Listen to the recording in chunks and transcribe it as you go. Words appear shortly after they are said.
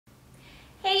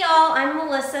y'all, I'm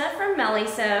Melissa from Melly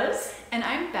Sews. And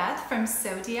I'm Beth from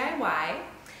Sew DIY.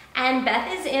 And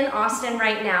Beth is in Austin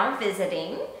right now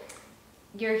visiting.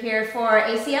 You're here for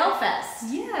ACL Fest.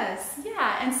 Yes,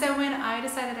 yeah. And so when I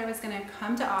decided I was going to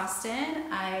come to Austin,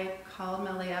 I called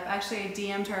Melly up. Actually, I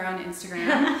DM'd her on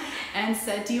Instagram and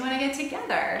said, do you want to get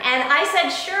together? And I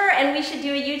said, sure, and we should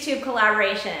do a YouTube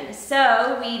collaboration.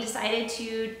 So we decided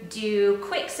to do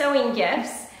quick sewing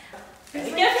gifts.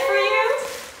 There's a gift for you.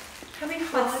 Happy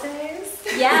holidays.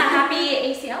 Yeah,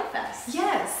 happy ACL Fest.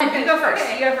 Yes. Okay, you go first.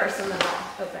 Okay. You go first and then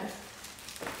I'll open.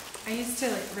 I used to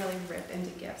really rip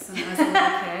into gifts when I was a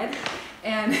little kid,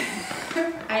 and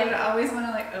I would always want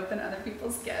to open other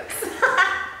people's gifts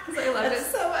because I loved it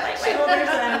so much. Like my older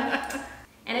son.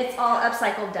 And it's all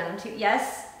upcycled denim too.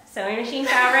 Yes, sewing machine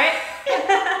fabric.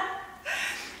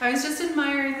 I was just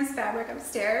admiring this fabric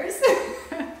upstairs.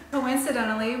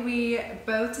 Coincidentally, we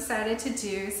both decided to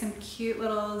do some cute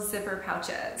little zipper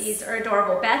pouches. These are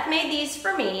adorable. Beth made these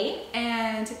for me.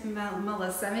 And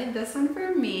Melissa made this one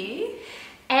for me.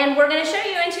 And we're going to show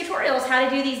you in tutorials how to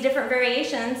do these different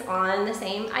variations on the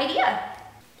same idea.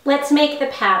 Let's make the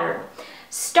pattern.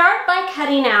 Start by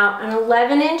cutting out an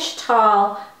 11-inch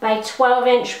tall by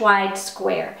 12-inch wide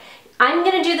square. I'm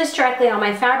going to do this directly on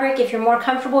my fabric. If you're more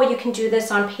comfortable, you can do this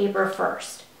on paper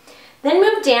first. Then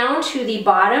move down to the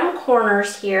bottom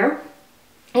corners here,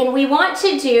 and we want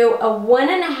to do a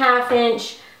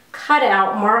 1.5-inch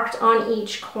cutout marked on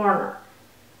each corner.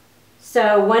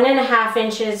 So 1.5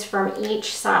 inches from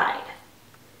each side.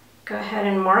 Go ahead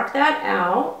and mark that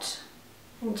out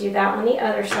and do that on the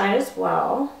other side as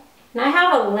well. And I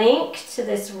have a link to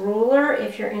this ruler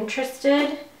if you're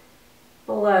interested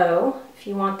below if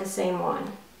you want the same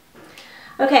one.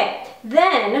 Okay,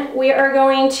 then we are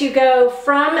going to go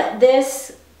from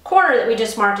this corner that we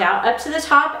just marked out up to the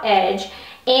top edge,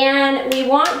 and we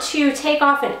want to take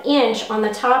off 1 inch on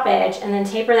the top edge and then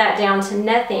taper that down to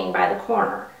nothing by the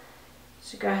corner.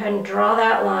 So go ahead and draw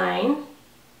that line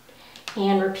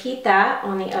and repeat that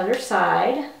on the other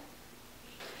side.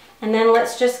 And then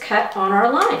let's just cut on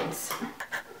our lines.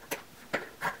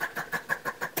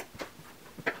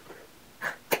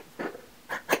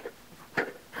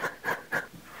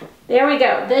 There we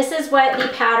go. This is what the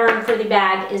pattern for the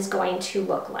bag is going to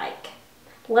look like.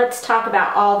 Let's talk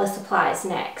about all the supplies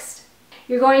next.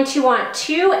 You're going to want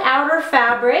 2 outer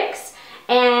fabrics,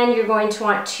 and you're going to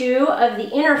want 2 of the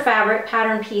inner fabric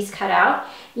pattern piece cut out.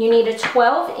 You need a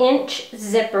 12-inch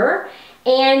zipper,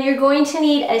 and you're going to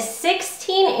need a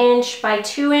 16-inch by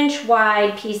 2-inch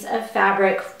wide piece of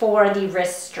fabric for the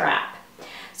wrist strap.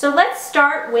 So let's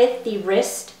start with the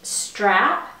wrist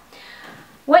strap.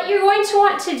 What you're going to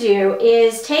want to do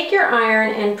is take your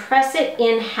iron and press it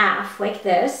in half like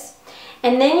this.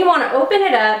 And then you want to open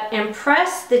it up and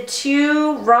press the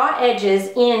 2 raw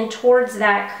edges in towards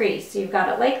that crease. So you've got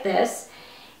it like this.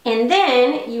 And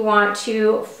then you want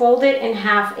to fold it in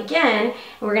half again.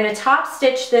 And we're going to top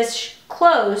stitch this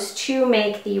close to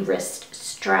make the wrist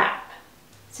strap.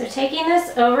 So taking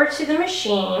this over to the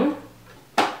machine,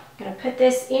 I'm going to put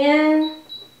this in.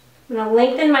 I'm going to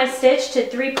lengthen my stitch to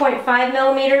 3.5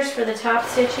 millimeters for the top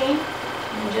stitching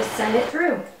and just send it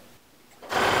through.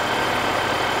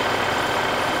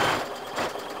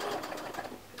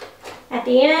 At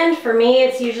the end, for me,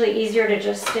 it's usually easier to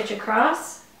just stitch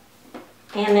across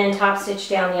and then top stitch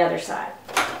down the other side.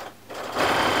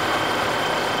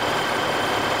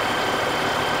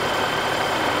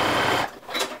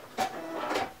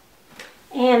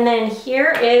 And then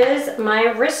here is my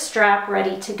wrist strap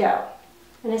ready to go.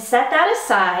 I'm going to set that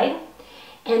aside,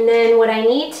 and then what I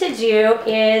need to do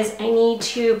is I need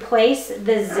to place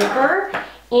the zipper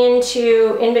in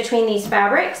between these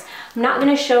fabrics. I'm not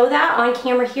going to show that on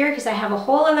camera here because I have a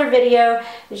whole other video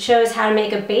that shows how to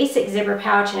make a basic zipper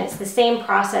pouch, and it's the same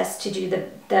process to do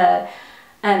the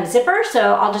zipper,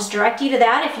 so I'll just direct you to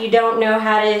that if you don't know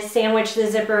how to sandwich the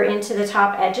zipper into the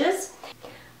top edges.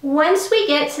 Once we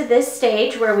get to this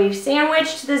stage where we've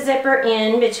sandwiched the zipper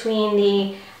in between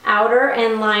the outer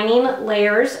and lining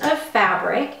layers of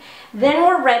fabric, then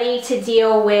we're ready to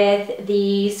deal with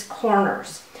these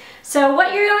corners. So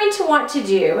what you're going to want to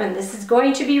do, and this is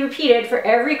going to be repeated for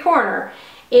every corner,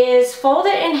 is fold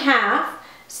it in half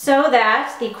so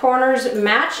that the corners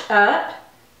match up,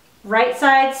 right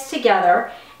sides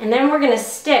together, and then we're going to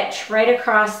stitch right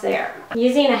across there.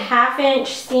 Using a 1/2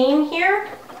 inch seam here,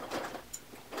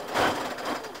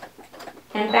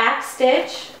 and back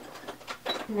stitch,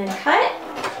 and then cut.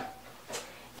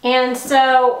 And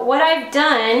so what I've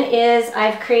done is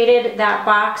I've created that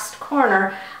boxed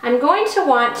corner. I'm going to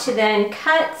want to then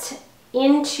cut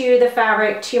into the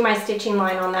fabric to my stitching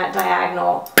line on that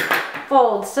diagonal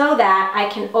fold so that I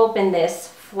can open this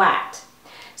flat.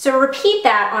 So repeat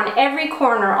that on every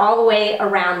corner all the way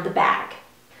around the bag.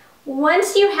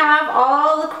 Once you have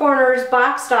all the corners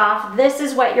boxed off, this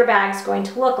is what your bag's going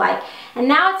to look like. And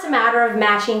now it's a matter of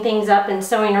matching things up and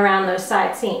sewing around those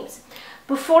side seams.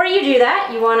 Before you do that,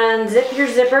 you want to unzip your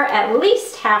zipper at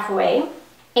least halfway.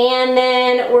 And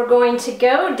then we're going to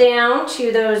go down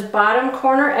to those bottom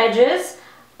corner edges,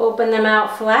 open them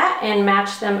out flat and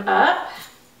match them up.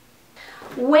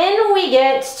 When we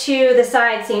get to the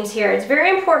side seams here, it's very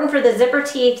important for the zipper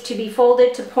teeth to be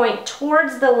folded to point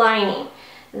towards the lining.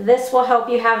 This will help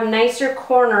you have nicer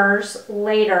corners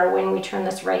later when we turn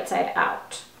this right side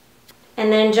out. And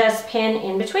then just pin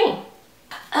in between.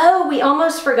 Oh, we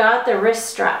almost forgot the wrist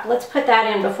strap. Let's put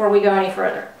that in before we go any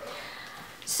further.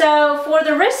 So for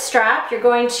the wrist strap, you're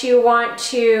going to want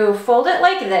to fold it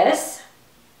like this,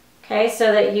 okay,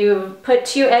 so that you put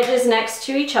two edges next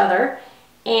to each other,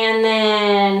 and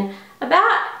then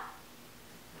about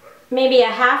maybe a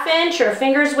 ½ inch or a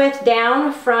finger's width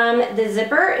down from the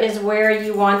zipper is where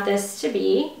you want this to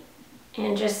be.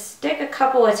 And just stick a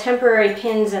couple of temporary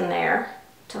pins in there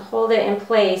to hold it in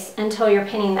place until you're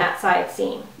pinning that side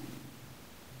seam.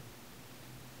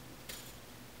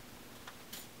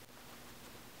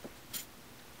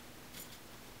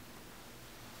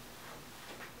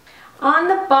 On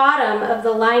the bottom of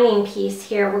the lining piece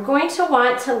here, we're going to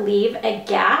want to leave a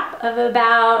gap of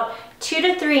about 2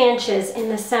 to 3 inches in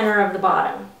the center of the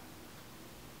bottom.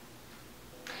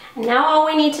 And now all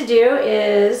we need to do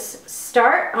is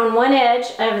start on one edge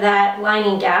of that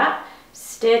lining gap,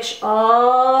 stitch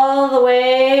all the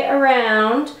way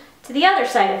around to the other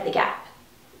side of the gap.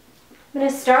 I'm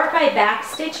going to start by back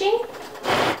stitching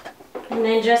and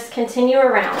then just continue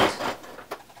around.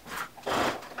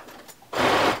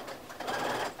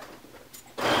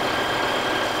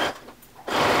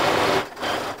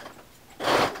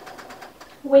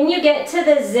 When you get to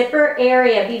the zipper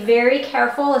area, be very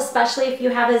careful, especially if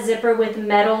you have a zipper with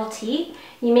metal teeth.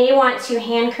 You may want to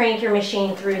hand crank your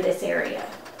machine through this area.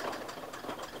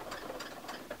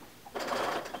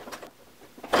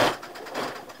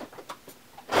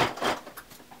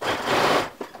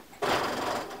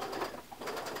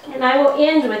 And I will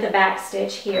end with a back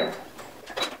stitch here.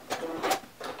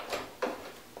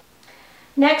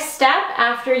 Next step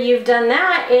after you've done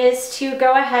that is to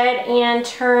go ahead and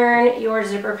turn your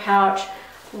zipper pouch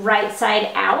right side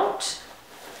out.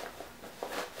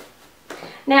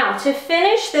 Now to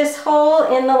finish this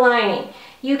hole in the lining,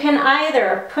 you can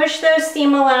either push those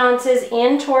seam allowances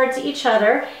in towards each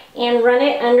other and run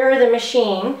it under the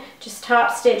machine, just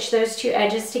top stitch those two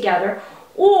edges together,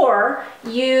 or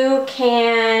you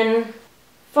can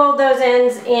fold those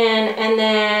ends in and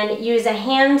then use a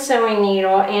hand sewing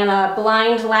needle and a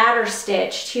blind ladder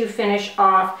stitch to finish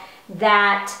off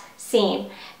that seam.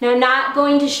 Now I'm not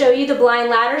going to show you the blind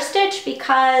ladder stitch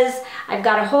because I've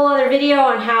got a whole other video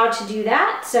on how to do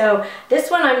that. So this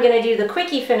one I'm going to do the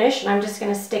quickie finish and I'm just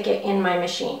going to stick it in my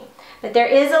machine. But there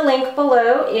is a link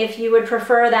below if you would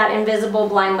prefer that invisible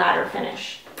blind ladder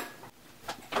finish.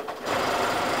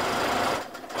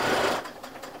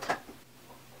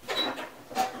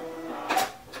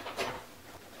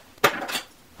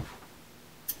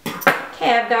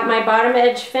 Okay, I've got my bottom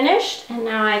edge finished and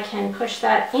now I can push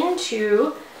that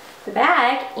into the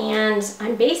bag and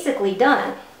I'm basically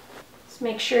done. Just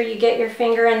make sure you get your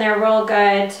finger in there real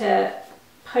good to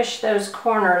push those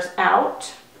corners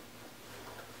out.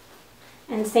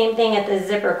 And same thing at the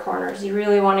zipper corners. You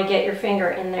really want to get your finger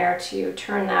in there to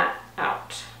turn that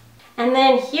out. And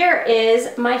then here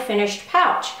is my finished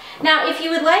pouch. Now, if you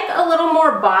would like a little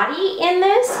more body in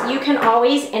this, you can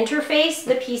always interface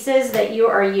the pieces that you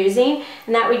are using,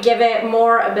 and that would give it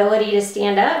more ability to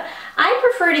stand up. I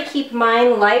prefer to keep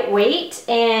mine lightweight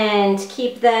and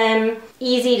keep them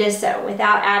easy to sew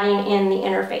without adding in the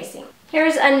interfacing.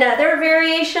 Here's another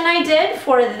variation I did.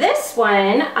 For this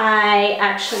one, I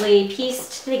actually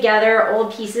pieced together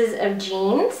old pieces of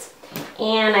jeans.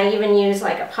 And I even used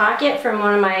like a pocket from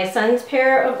one of my son's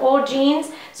pair of old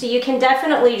jeans. So you can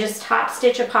definitely just top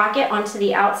stitch a pocket onto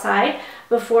the outside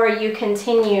before you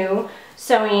continue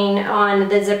sewing on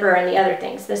the zipper and the other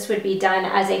things. This would be done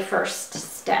as a first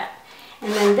step.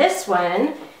 And then this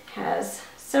one has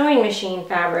sewing machine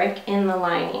fabric in the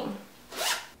lining.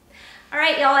 All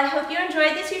right, y'all, I hope you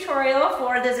enjoyed the tutorial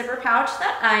for the zipper pouch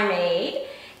that I made.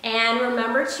 And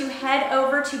remember to head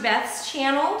over to Beth's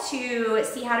channel to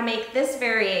see how to make this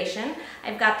variation.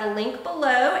 I've got the link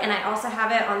below and I also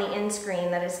have it on the end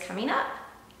screen that is coming up.